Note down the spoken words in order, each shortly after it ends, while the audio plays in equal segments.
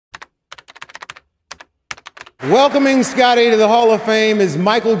Welcoming Scotty to the Hall of Fame is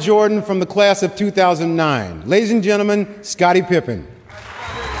Michael from the class of 2009. Ladies and gentlemen, Scottie Pippen.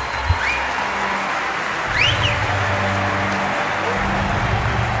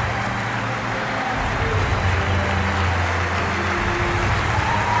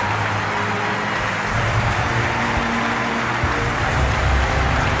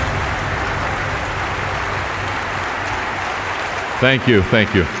 Thank you,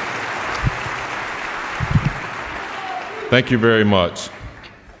 thank you. Thank you very much.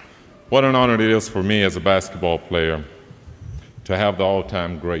 What an honor it is for me as a basketball player to have the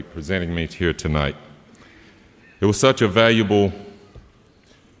all-time great presenting me here tonight. It was so valuable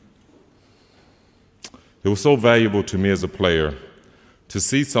to me as a player to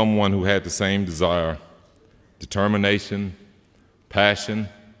see someone who had the same desire, determination, passion,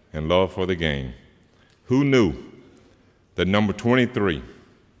 and love for the game. Who knew that number 23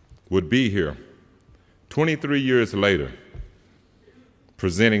 would be here 23 years later,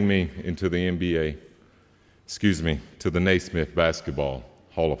 presenting me into the to the Naismith Basketball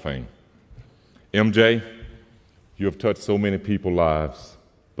Hall of Fame. MJ, you have touched so many people's lives,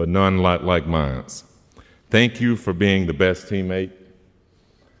 but none like mine. Thank you for being the best teammate.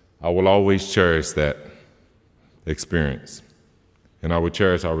 I will always cherish that experience, and I will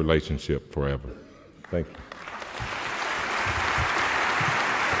cherish our relationship forever. Thank you.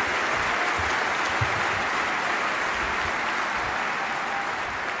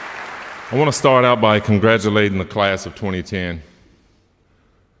 I want to start out by congratulating the class of 2010.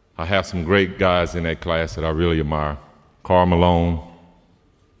 I have some great guys in that class that I really admire. Karl Malone,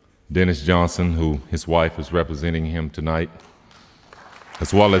 Dennis Johnson, who his wife is representing him tonight,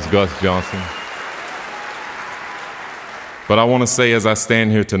 as well as Gus Johnson. But I want to say, as I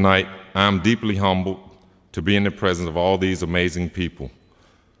stand here tonight, I am deeply humbled to be in the presence of all these amazing people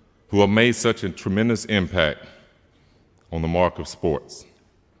who have made such a tremendous impact on the mark of sports.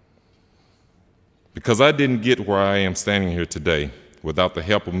 Because I didn't get where I am standing here today without the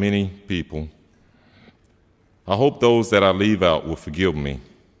help of many people, I hope those that I leave out will forgive me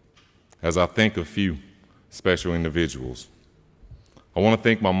as I think of few special individuals. I want to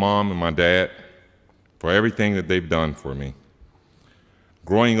thank my mom and my dad for everything that they've done for me.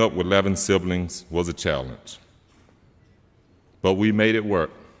 Growing up with 11 siblings was a challenge, but we made it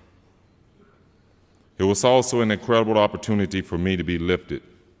work. It was also an incredible opportunity for me to be lifted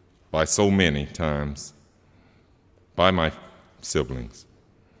by so many times, by my siblings,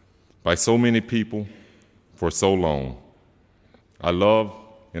 by so many people for so long. I love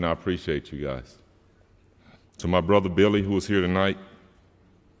and I appreciate you guys. To my brother Billy, who is here tonight,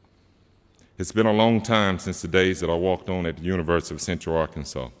 it's been a long time since the days that I walked on at the University of Central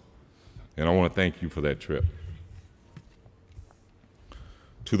Arkansas, and I want to thank you for that trip.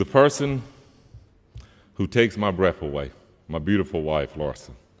 To the person who takes my breath away, my beautiful wife,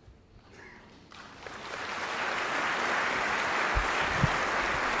 Larsa.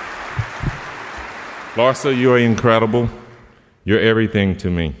 Larsa, you are incredible. You're everything to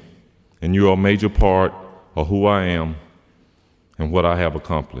me, and you are a major part of who I am and what I have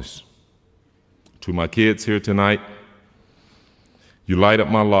accomplished. To my kids here tonight, you light up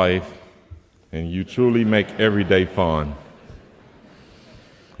my life, and you truly make every day fun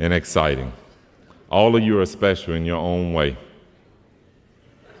and exciting. All of you are special in your own way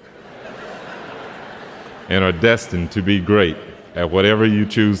and are destined to be great at whatever you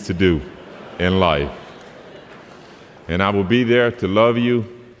choose to do in life. And I will be there to love you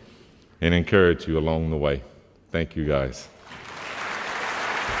and encourage you along the way. Thank you, guys.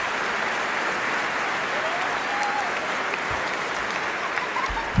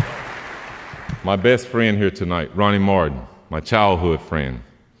 My best friend here tonight, Ronnie Martin, my childhood friend.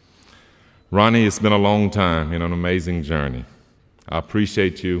 Ronnie, it's been a long time and an amazing journey. I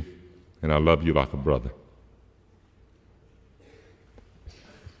appreciate you, and I love you like a brother.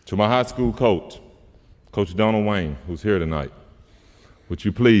 To my high school coach, Coach Donald Wayne, who's here tonight, would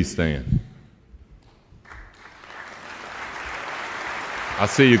you please stand? I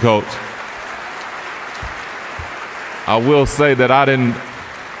see you, Coach. I will say that I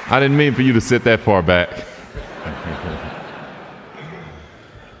didn't mean for you to sit that far back.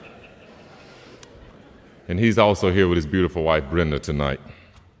 And he's also here with his beautiful wife, Brenda, tonight.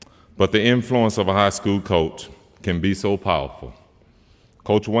 But the influence of a high school coach can be so powerful.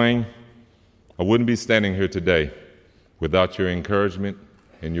 Coach Wayne, I wouldn't be standing here today without your encouragement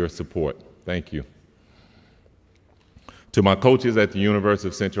and your support. Thank you. To my coaches at the University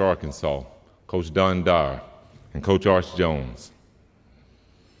of Central Arkansas, Coach Don Dyer and Coach Arch Jones,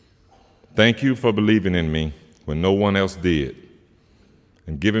 thank you for believing in me when no one else did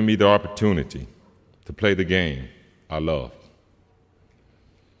and giving me the opportunity to play the game I love.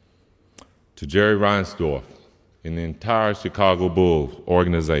 To Jerry Reinsdorf and the entire Chicago Bulls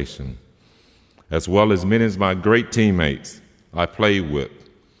organization, as well as many of my great teammates I played with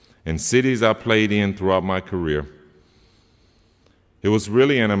and cities I played in throughout my career. It was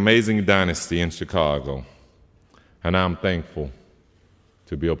really an amazing dynasty in Chicago, and I'm thankful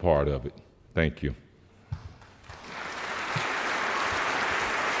to be a part of it. Thank you.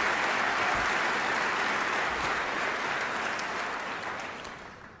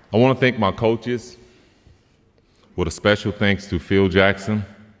 I want to thank my coaches, with a special thanks to Phil Jackson.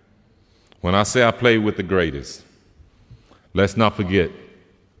 When I say I played with the greatest, let's not forget,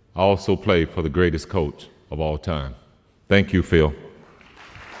 I also played for the greatest coach of all time. Thank you, Phil.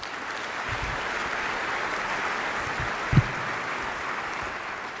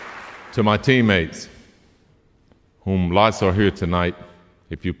 To my teammates, whom lots are here tonight,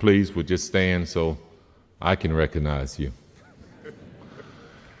 if you please would just stand so I can recognize you.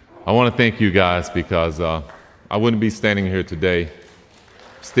 I want to thank you guys because I wouldn't be standing here today.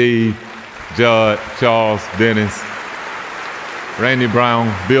 Steve, Judd, Charles, Dennis, Randy Brown,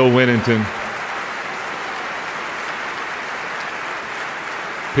 Bill Winnington,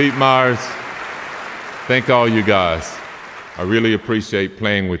 Pete Myers, thank all you guys. I really appreciate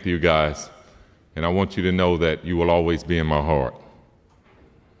playing with you guys, and I want you to know that you will always be in my heart.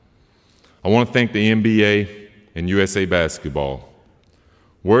 I want to thank the NBA and USA Basketball.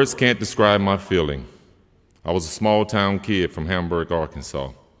 Words can't describe my feeling. I was a small-town kid from Hamburg,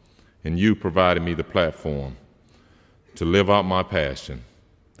 Arkansas, and you provided me the platform to live out my passion,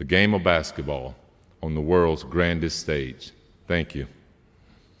 the game of basketball, on the world's grandest stage. Thank you.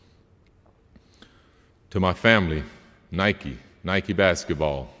 To my family, Nike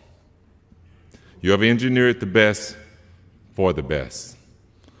Basketball. You have engineered the best for the best.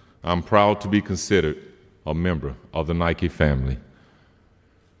 I'm proud to be considered a member of the Nike family.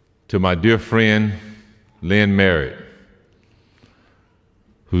 To my dear friend, Lynn Merritt,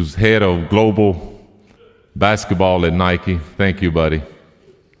 who's head of global basketball at Nike, thank you, buddy.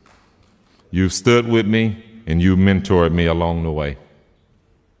 You've stood with me and you mentored me along the way.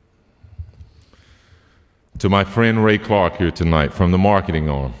 To my friend Ray Clark here tonight from the marketing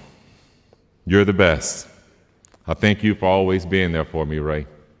arm, you're the best. I thank you for always being there for me, Ray.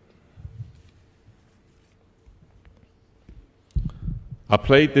 I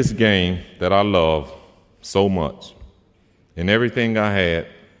played this game that I love so much, and everything I had,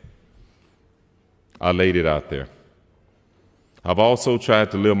 I laid it out there. I've also tried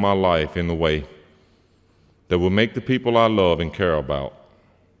to live my life in a way that will make the people I love and care about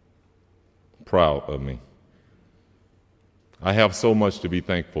proud of me. I have so much to be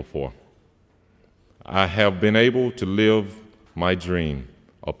thankful for. I have been able to live my dream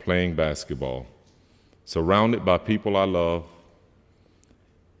of playing basketball, surrounded by people I love,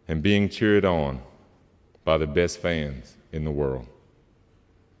 and being cheered on by the best fans in the world.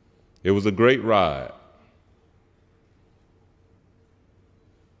 It was a great ride.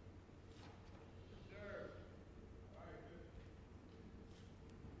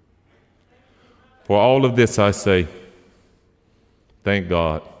 For all of this, I say, thank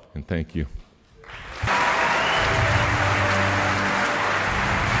God and thank you.